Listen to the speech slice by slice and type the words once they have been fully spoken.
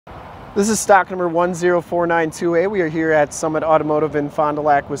This is stock number 10492A. We are here at Summit Automotive in Fond du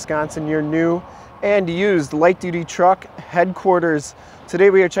Lac, Wisconsin, your new and used light-duty truck headquarters. Today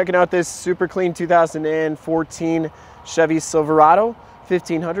we are checking out this super clean 2014 Chevy Silverado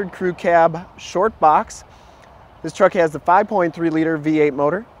 1500 crew cab short box. This truck has the 5.3 liter V8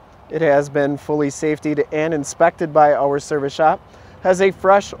 motor. It has been fully safetied and inspected by our service shop. Has a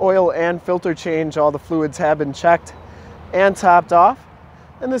fresh oil and filter change. All the fluids have been checked and topped off.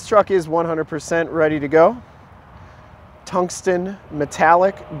 And this truck is 100% ready to go. Tungsten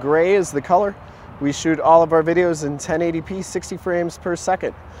metallic gray is the color. We shoot all of our videos in 1080p 60 frames per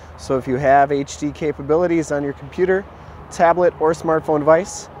second. So if you have HD capabilities on your computer, tablet, or smartphone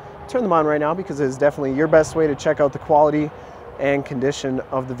device, turn them on right now because it is definitely your best way to check out the quality and condition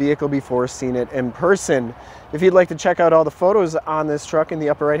of the vehicle before seeing it in person. If you'd like to check out all the photos on this truck, in the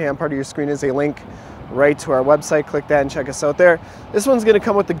upper right hand part of your screen is a link right to our website. Click that and check us out there. This one's going to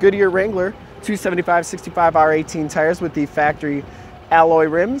come with the Goodyear Wrangler 275/65 R18 tires with the factory alloy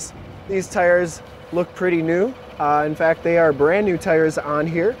rims. These tires look pretty new. In fact, they are brand new tires on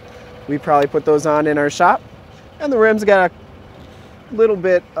here. We probably put those on in our shop. And the rims got a little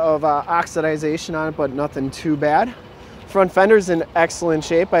bit of oxidization on it, but nothing too bad. Front fender's in excellent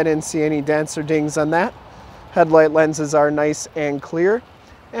shape. I didn't see any dents or dings on that. Headlight lenses are nice and clear,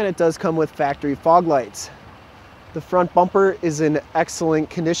 and it does come with factory fog lights. The front bumper is in excellent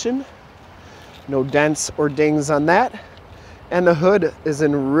condition. No dents or dings on that. And the hood is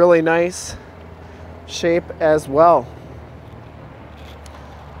in really nice shape as well.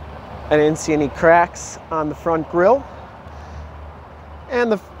 I didn't see any cracks on the front grille.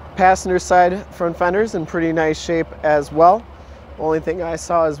 And the passenger side front fender's in pretty nice shape as well. Only thing I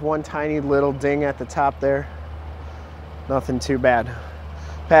saw is one tiny little ding at the top there. Nothing too bad.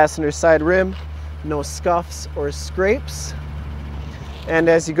 Passenger side rim, no scuffs or scrapes. And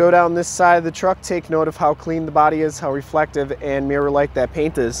as you go down this side of the truck, take note of how clean the body is, how reflective and mirror-like that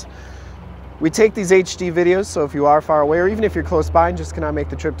paint is. We take these HD videos, so if you are far away or even if you're close by and just cannot make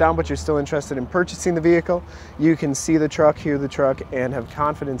the trip down but you're still interested in purchasing the vehicle, you can see the truck, hear the truck, and have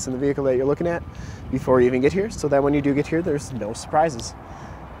confidence in the vehicle that you're looking at before you even get here, so that when you do get here, there's no surprises.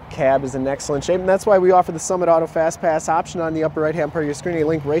 Cab is in excellent shape, and that's why we offer the Summit Auto Fast Pass option on the upper right-hand part of your screen. A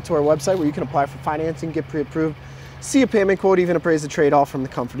link right to our website where you can apply for financing, get pre-approved, see a payment quote, even appraise the trade, all from the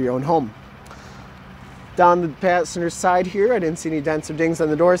comfort of your own home. Down the passenger side here, I didn't see any dents or dings on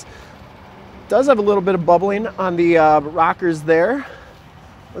the doors. Does have a little bit of bubbling on the rockers there,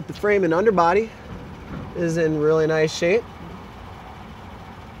 but the frame and underbody is in really nice shape.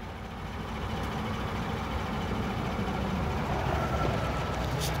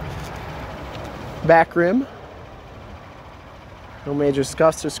 Back rim, no major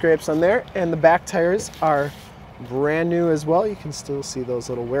scuffs or scrapes on there, and the back tires are brand new as well. You can still see those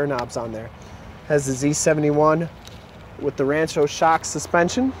little wear knobs on there. Has the Z71 with the Rancho shock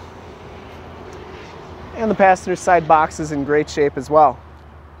suspension. And the passenger side box is in great shape as well.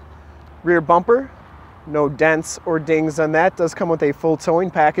 Rear bumper, no dents or dings on that. Does come with a full towing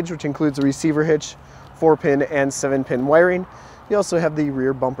package, which includes a receiver hitch, 4-pin and 7-pin wiring. You also have the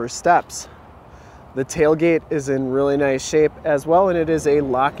rear bumper steps. The tailgate is in really nice shape as well, and it is a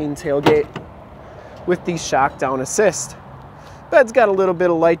locking tailgate with the shock down assist. Bed's got a little bit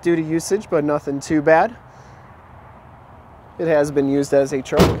of light duty usage, but nothing too bad. It has been used as a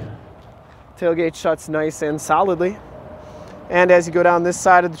truck. Tailgate shuts nice and solidly. And as you go down this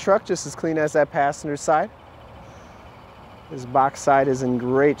side of the truck, just as clean as that passenger side. This box side is in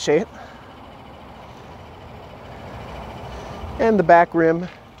great shape. And the back rim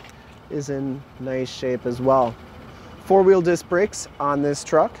is in nice shape as well. 4-wheel disc brakes on this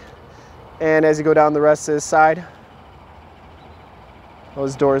truck. And as you go down the rest of this side,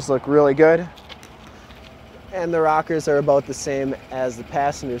 those doors look really good. And the rockers are about the same as the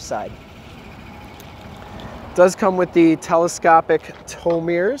passenger side. Does come with the telescopic tow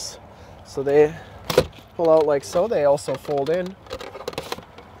mirrors, so they pull out like so. They also fold in.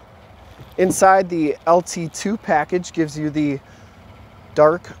 Inside, the L.T.2 package gives you the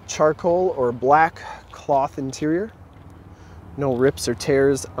dark charcoal or black cloth interior. No rips or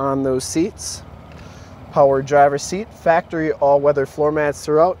tears on those seats. Power driver seat, factory all-weather floor mats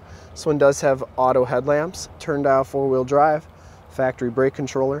throughout. This one does have auto headlamps, turned dial 4-wheel drive, factory brake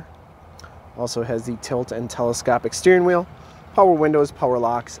controller. Also has the tilt and telescopic steering wheel, power windows, power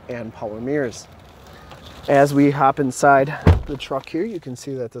locks, and power mirrors. As we hop inside the truck here, you can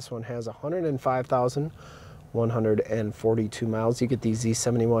see that this one has 105,142 miles. You get the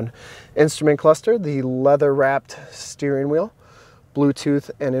Z71 instrument cluster, the leather-wrapped steering wheel,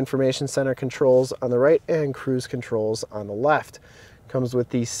 Bluetooth and information center controls on the right, and cruise controls on the left. Comes with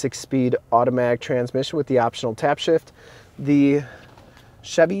the 6-speed automatic transmission with the optional tap shift. The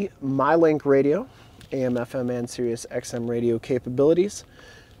Chevy MyLink radio, AM, FM, and Sirius XM radio capabilities.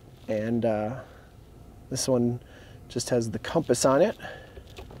 And this one just has the compass on it.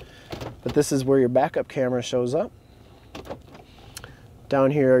 But this is where your backup camera shows up.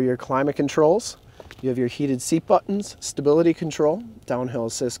 Down here are your climate controls. You have your heated seat buttons, stability control, downhill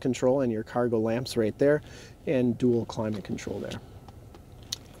assist control, and your cargo lamps right there, and dual climate control there.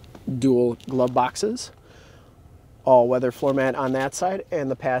 Dual glove boxes, all weather floor mat on that side, and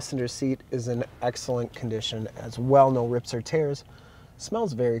the passenger seat is in excellent condition as well, no rips or tears.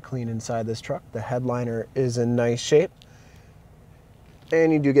 Smells very clean inside this truck. The headliner is in nice shape,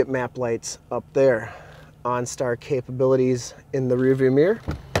 and you do get map lights up there. OnStar capabilities in the rearview mirror,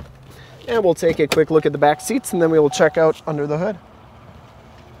 and we'll take a quick look at the back seats, and then we will check out under the hood.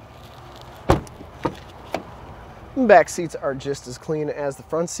 Back seats are just as clean as the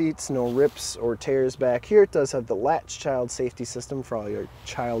front seats, no rips or tears back here. It does have the Latch child safety system for all your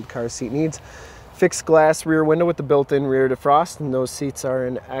child car seat needs. Fixed glass rear window with the built-in rear defrost, and those seats are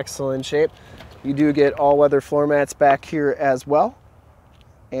in excellent shape. You do get all-weather floor mats back here as well,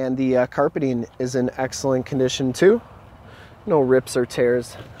 and the carpeting is in excellent condition too. No rips or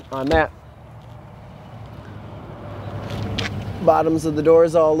tears on that. Bottoms of the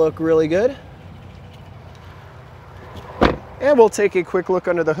doors all look really good. And we'll take a quick look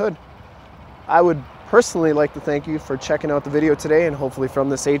under the hood. I would personally like to thank you for checking out the video today, and hopefully from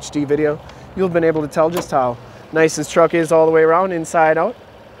this HD video, you'll have been able to tell just how nice this truck is all the way around, inside out.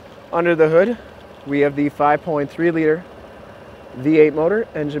 Under the hood, we have the 5.3 liter V8 motor.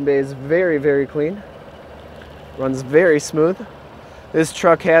 Engine bay is very, very clean. Runs very smooth. This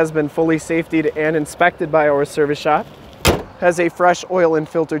truck has been fully safetied and inspected by our service shop. Has a fresh oil and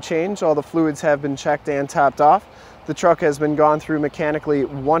filter change. All the fluids have been checked and topped off. The truck has been gone through mechanically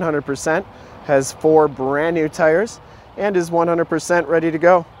 100%, has 4 brand new tires, and is 100% ready to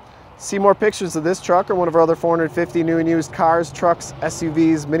go. See more pictures of this truck or one of our other 450 new and used cars, trucks,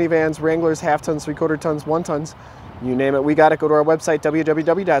 SUVs, minivans, Wranglers, half-tons, 3/4 tons, 1-tons. You name it, we got it. Go to our website,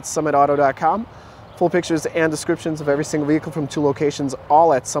 www.summitauto.com. Full pictures and descriptions of every single vehicle from 2 locations,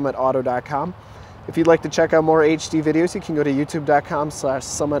 all at summitauto.com. If you'd like to check out more HD videos, you can go to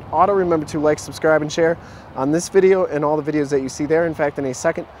youtube.com/summitauto. Remember to like, subscribe, and share on this video and all the videos that you see there. In fact, in a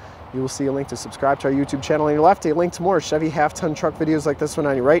second, you will see a link to subscribe to our YouTube channel on your left, a link to more Chevy half-ton truck videos like this one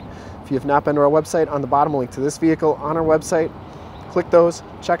on your right. If you have not been to our website, on the bottom, a link to this vehicle on our website. Click those,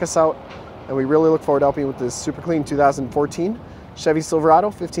 check us out, and we really look forward to helping you with this super clean 2014 Chevy Silverado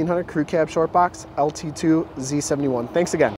 1500 Crew Cab Short Box Lt2 Z71. Thanks again.